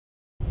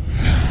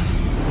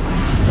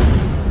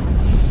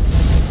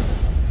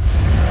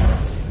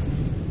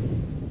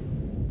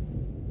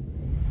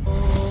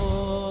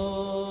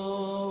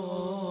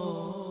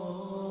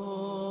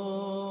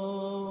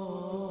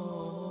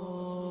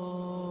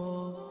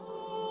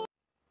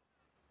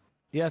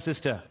Yeah,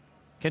 sister.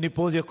 Can you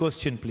pose your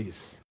question,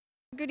 please?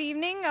 Good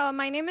evening.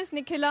 My name is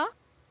Nikhila.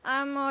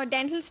 I'm a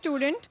dental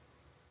student.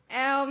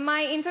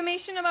 My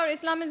information about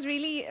Islam is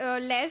really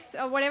less.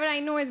 Whatever I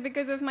know is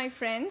because of my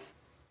friends.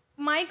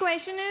 My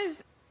question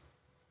is,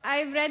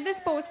 I've read this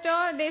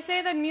poster. They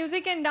say that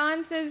music and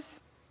dance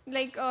is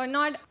like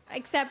not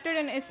accepted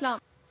in Islam.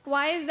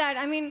 Why is that?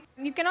 I mean,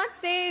 you cannot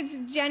say it's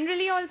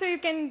generally also you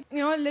can,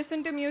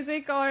 listen to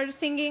music or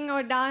singing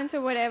or dance or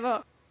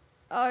whatever.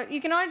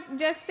 You cannot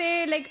just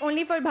say like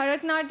only for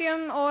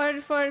Bharatnatyam or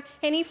for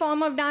any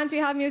form of dance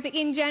you have music.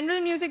 In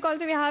general music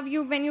also we have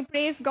you when you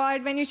praise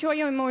God, when you show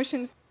your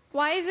emotions.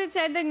 Why is it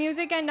said that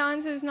music and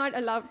dance is not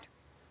allowed?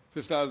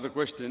 Sister asked the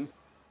question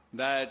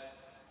that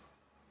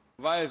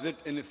why is it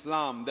in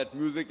Islam that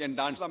music and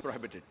dance are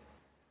prohibited?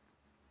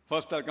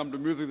 First I'll come to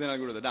music, then I'll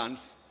go to the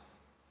dance.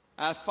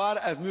 As far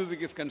as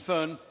music is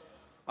concerned,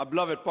 our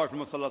beloved Prophet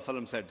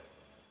Muhammad said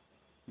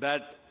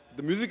that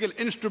the musical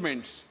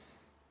instruments,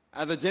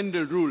 as a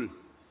general rule,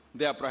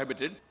 they are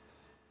prohibited,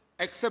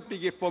 except he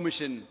gave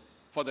permission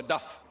for the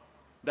duff.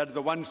 That is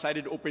the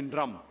one-sided open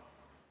drum,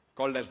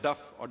 called as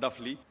duff or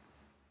duffli.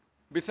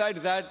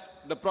 Besides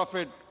that, the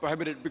Prophet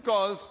prohibited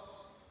because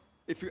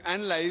if you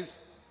analyze,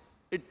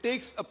 it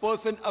takes a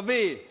person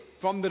away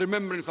from the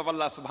remembrance of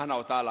Allah subhanahu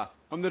wa ta'ala,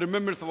 from the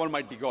remembrance of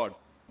Almighty God.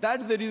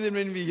 That's the reason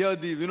when we hear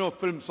these,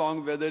 film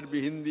songs, whether it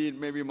be Hindi, it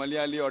may be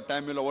Malayali or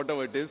Tamil or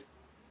whatever it is,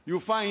 you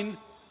find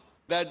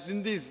that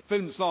in these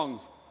film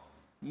songs,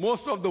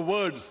 most of the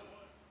words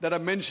that are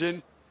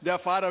mentioned, they are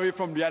far away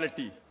from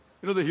reality.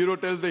 The hero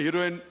tells the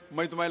heroine,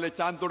 "Main tumhare liye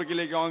chand tod ke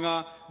leke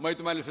aaunga, main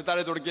tumhare liye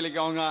sitare tod ke leke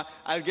aaunga,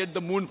 I'll get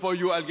the moon for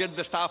you, I'll get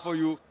the star for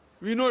you."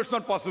 We know it's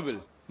not possible.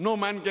 No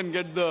man can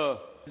get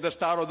the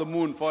star or the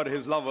moon for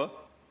his lover.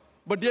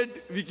 But yet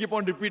we keep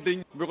on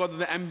repeating because of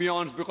the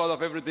ambience, because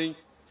of everything.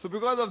 So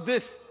because of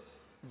this,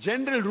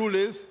 general rule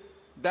is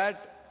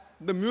that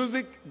the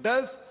music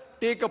does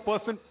take a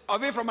person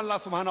away from Allah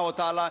subhanahu wa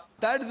ta'ala.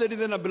 That is the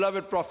reason a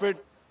beloved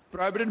Prophet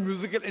prohibited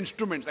musical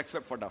instruments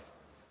except for duff.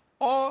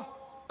 Or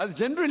as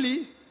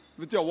generally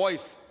with your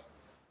voice.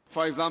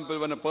 For example,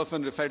 when a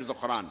person recites the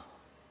Quran.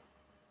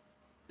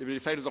 If he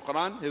recites the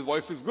Quran, his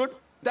voice is good,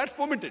 that's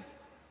permitted.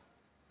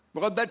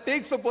 Because that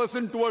takes a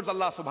person towards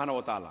Allah subhanahu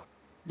wa ta'ala.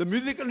 The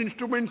musical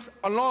instruments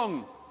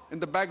along in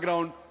the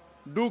background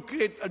do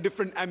create a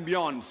different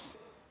ambience.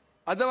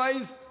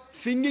 Otherwise,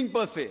 singing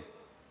per se,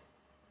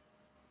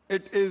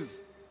 it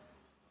is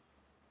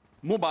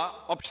mubah,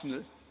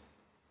 optional,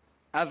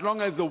 as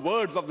long as the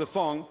words of the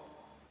song,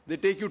 they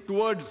take you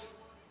towards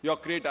your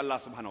creator Allah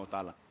subhanahu wa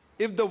ta'ala.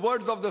 If the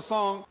words of the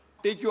song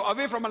take you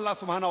away from Allah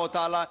subhanahu wa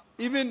ta'ala,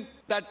 even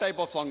that type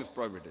of song is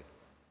prohibited.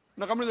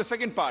 Now coming to the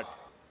second part,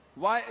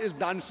 why is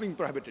dancing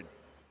prohibited?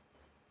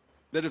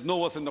 There is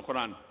no verse in the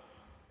Quran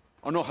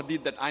or no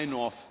hadith that I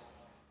know of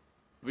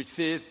which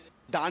says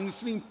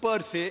dancing per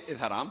se is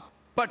haram.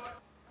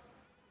 But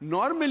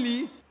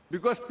normally,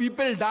 because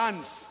people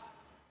dance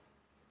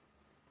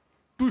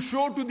to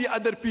show to the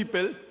other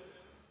people,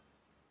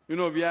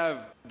 we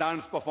have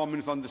dance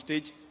performance on the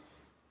stage,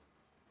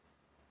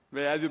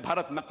 where as you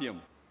Bharatnatyam.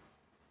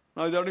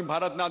 Now you're doing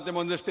Bharatnatyam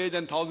on the stage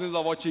and thousands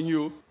are watching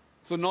you.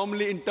 So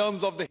normally in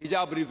terms of the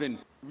hijab reason,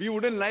 we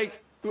wouldn't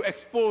like to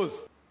expose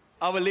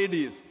our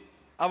ladies,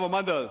 our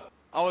mothers,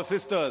 our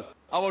sisters,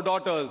 our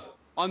daughters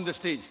on the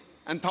stage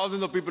and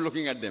thousands of people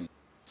looking at them.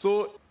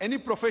 So any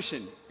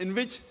profession in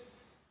which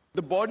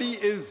the body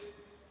is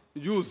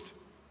used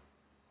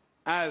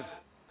as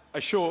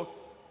a show,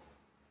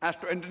 as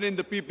to entertain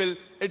the people,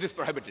 it is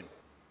prohibited.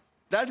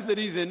 That is the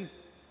reason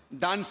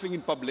dancing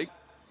in public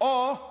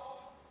or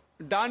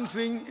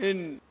dancing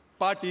in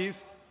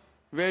parties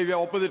where we have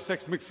opposite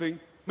sex mixing.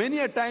 Many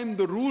a time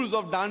the rules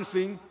of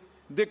dancing,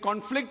 they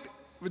conflict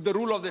with the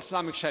rule of the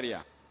Islamic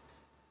Sharia.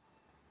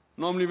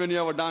 Normally when you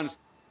have a dance,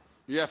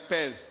 you have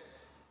pairs,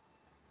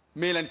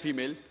 male and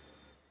female,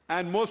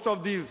 and most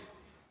of these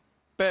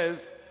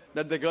pairs,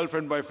 that the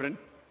girlfriend, boyfriend,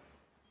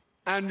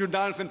 and you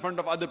dance in front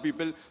of other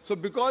people. So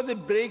because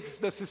it breaks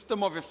the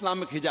system of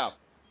Islamic hijab,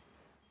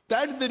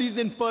 that's the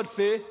reason per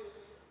se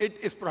it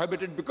is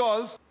prohibited,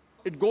 because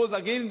it goes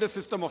against the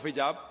system of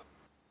hijab.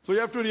 So you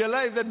have to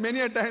realize that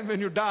many a time when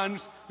you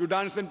dance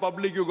in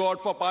public, you go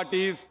out for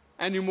parties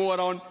and you move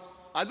around.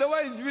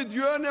 Otherwise, with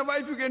you and your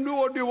wife, you can do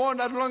what you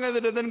want as long as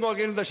it doesn't go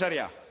against the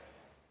Sharia.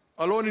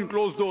 Alone in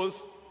closed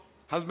doors,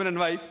 husband and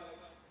wife,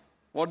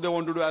 what they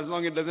want to do, as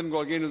long as it doesn't go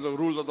against the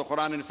rules of the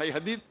Quran and Sahih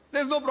Hadith,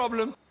 there's no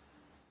problem.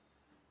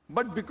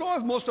 But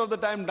because most of the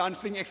time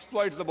dancing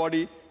exploits the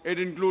body, it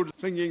includes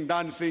singing,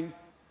 dancing,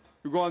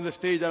 you go on the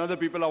stage and other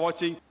people are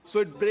watching, so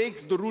it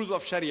breaks the rules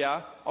of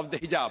Sharia, of the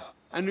hijab.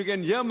 And you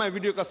can hear my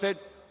video cassette,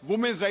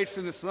 Women's Rights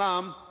in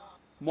Islam,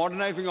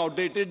 Modernizing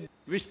Outdated,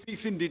 which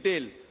speaks in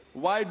detail.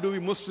 Why do we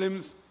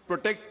Muslims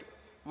protect,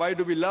 why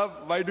do we love,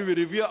 why do we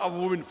revere our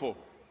women for?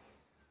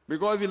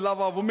 Because we love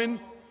our women,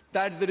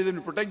 that's the reason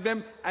we protect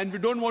them, and we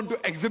don't want to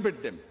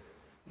exhibit them.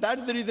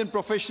 That's the reason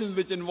professions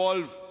which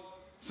involve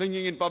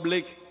singing in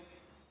public,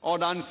 or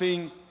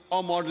dancing,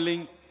 or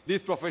modeling,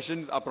 these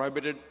professions are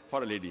prohibited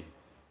for a lady.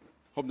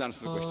 Hope that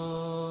answers the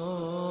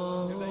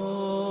question.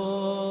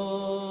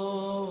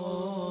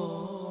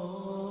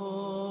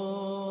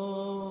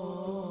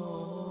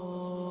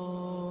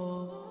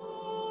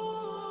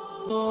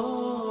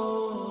 oh.